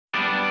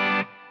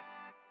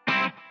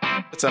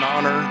It's an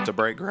honor to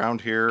break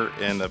ground here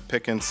in the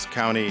Pickens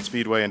County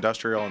Speedway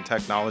Industrial and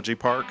Technology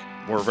Park.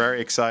 We're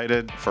very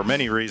excited for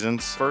many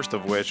reasons, first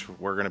of which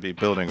we're going to be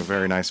building a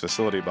very nice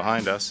facility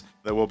behind us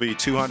that will be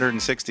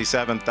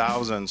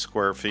 267,000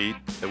 square feet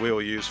that we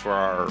will use for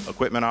our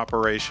equipment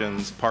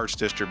operations, parts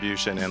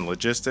distribution, and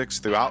logistics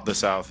throughout the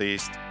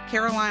Southeast.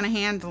 Carolna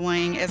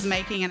Handling is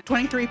making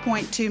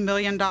 $23.2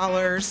 million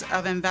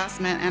of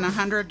investment and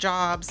 100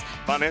 jobs.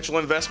 Financial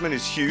investment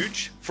is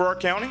huge for our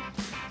county,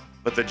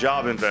 but the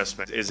job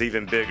investment is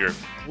even bigger.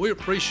 We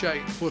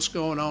appreciate what's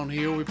going on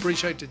here. We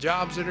appreciate the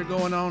jobs that are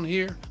going on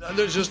here.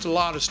 There's just a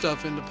lot of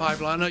stuff in the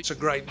pipeline. It's a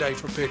great day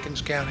for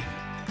Pickens County.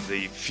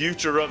 The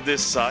future of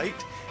this site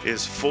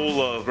is full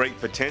of great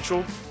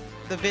potential.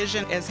 The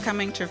vision is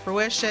coming to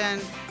fruition,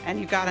 and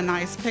you've got a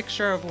nice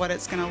picture of what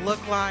it's going to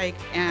look like,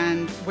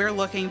 and we're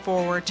looking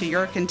forward to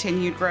your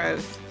continued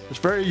growth. It's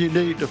very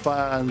unique to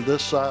find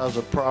this size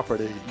of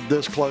property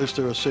this close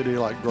to a city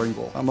like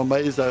Greenville. I'm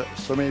amazed that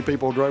so many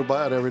people drove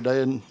by it every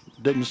day and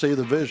didn't see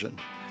the vision.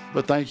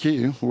 But thank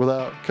you.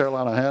 Without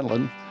Carolina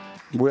Handling,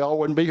 we all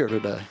wouldn't be here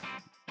today.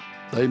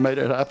 They made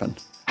it happen.